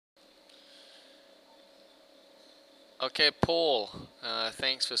Okay, Paul,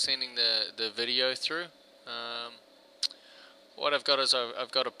 thanks for sending the video through. What I've got is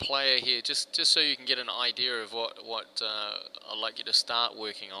I've got a player here, just so you can get an idea of what I'd like you to start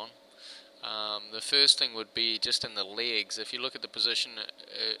working on. The first thing would be just in the legs. If you look at the position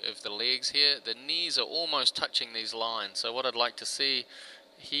of the legs here, the knees are almost touching these lines. So what I'd like to see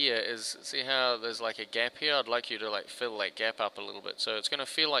here is, see how there's like a gap here? I'd like you to like fill that gap up a little bit. So it's going to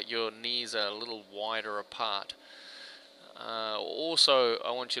feel like your knees are a little wider apart. Also, I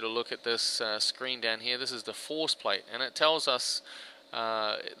want you to look at this screen down here. This is the force plate, and it tells us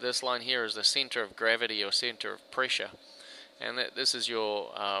this line here is the center of gravity or center of pressure. And this is your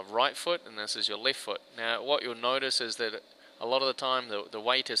right foot, and this is your left foot. Now, what you'll notice is that a lot of the time the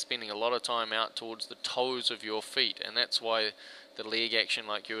weight is spending a lot of time out towards the toes of your feet, and that's why the leg action,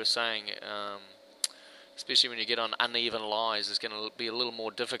 like you were saying, especially when you get on uneven lies, is going to be a little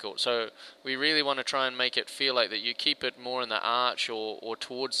more difficult. So we really want to try and make it feel like that you keep it more in the arch or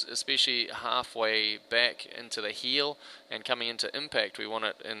towards, especially halfway back into the heel and coming into impact. We want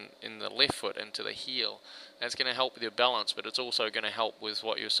it in the left foot into the heel. That's going to help with your balance, but it's also going to help with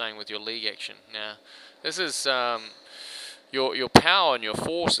what you're saying with your leg action. Now, this is your power and your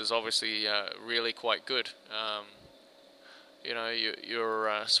force is obviously really quite good. You know,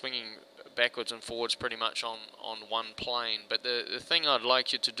 you're swinging backwards and forwards pretty much on one plane, but the thing I'd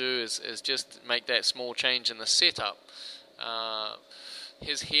like you to do is just make that small change in the setup.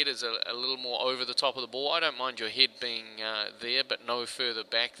 His head is a little more over the top of the ball. I don't mind your head being there, but no further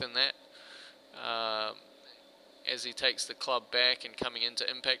back than that. As he takes the club back and coming into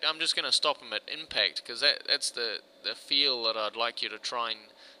impact, I'm just going to stop him at impact, because that's the feel that I'd like you to try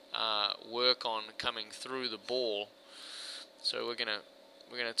and work on coming through the ball. So we're going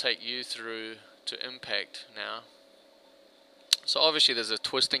to take you through to impact now. So obviously there's a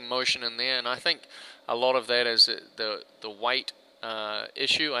twisting motion in there, and I think a lot of that is the weight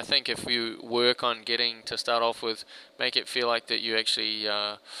issue. I think if you work on getting to start off with, make it feel like that you actually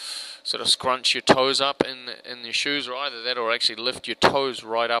sort of scrunch your toes up in your shoes, or either that or actually lift your toes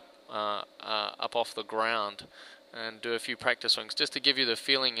right up off the ground and do a few practice swings just to give you the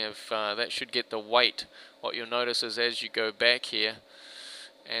feeling of that should get the weight. What you'll notice is as you go back here,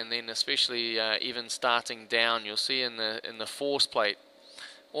 and then especially even starting down, you'll see in the force plate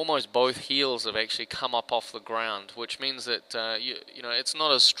almost both heels have actually come up off the ground, which means that you know, it's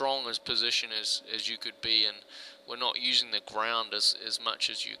not as strong as position as you could be, and we're not using the ground as much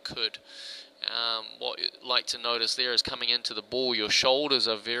as you could. What you'd like to notice there is coming into the ball, your shoulders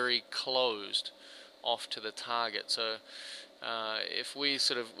are very closed off to the target. So if we're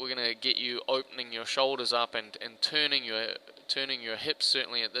going to get you opening your shoulders up and turning your hips,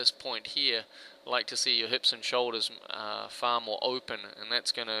 certainly at this point here, I'd like to see your hips and shoulders far more open, and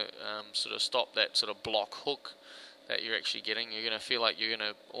that's going to sort of stop that sort of block hook that you're actually getting. You're going to feel like you're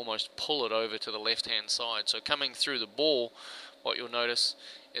going to almost pull it over to the left hand side. So coming through the ball, what you'll notice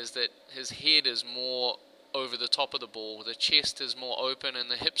is that his head is more over the top of the ball, the chest is more open, and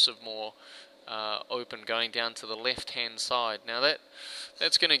the hips are more open going down to the left hand side. Now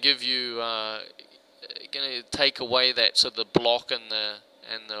that's going to give you going to take away that sort of the block and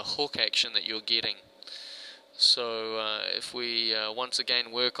the hook action that you're getting. So if we once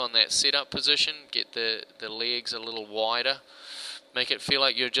again work on that setup position, get the legs a little wider, make it feel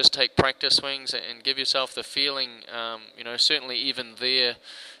like you just take practice swings and give yourself the feeling, you know, certainly even there,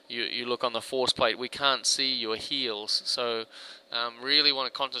 you look on the force plate, we can't see your heels, so really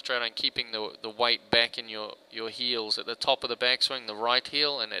want to concentrate on keeping the weight back in your heels. At the top of the backswing, the right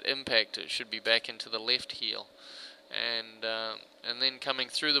heel, and at impact it should be back into the left heel. And then coming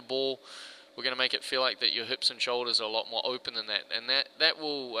through the ball, we're going to make it feel like that your hips and shoulders are a lot more open than that, and that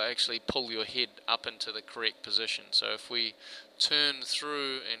will actually pull your head up into the correct position. So if we turn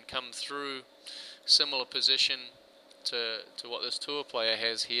through and come through similar position to what this tour player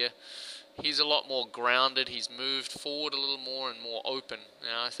has here, he's a lot more grounded, he's moved forward a little more and more open.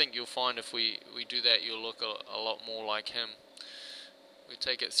 Now I think you'll find if we do that, you'll look a lot more like him. We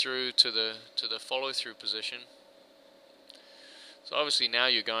take it through to the follow through position. So obviously now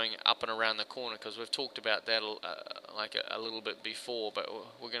you're going up and around the corner, because we've talked about that like a little bit before, but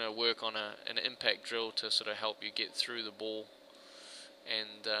we're going to work on an impact drill to sort of help you get through the ball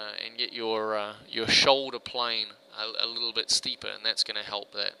and get your shoulder plane a little bit steeper, and that's going to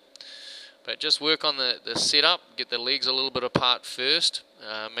help that. But just work on the setup, get the legs a little bit apart first,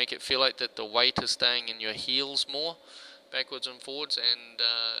 make it feel like that the weight is staying in your heels more, backwards and forwards, and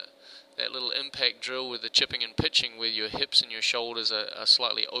that little impact drill with the chipping and pitching where your hips and your shoulders are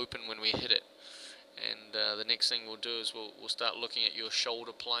slightly open when we hit it. And the next thing we'll do is we'll start looking at your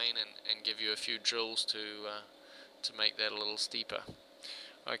shoulder plane and give you a few drills to to make that a little steeper.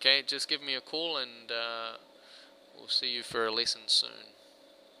 Okay, just give me a call and we'll see you for a lesson soon.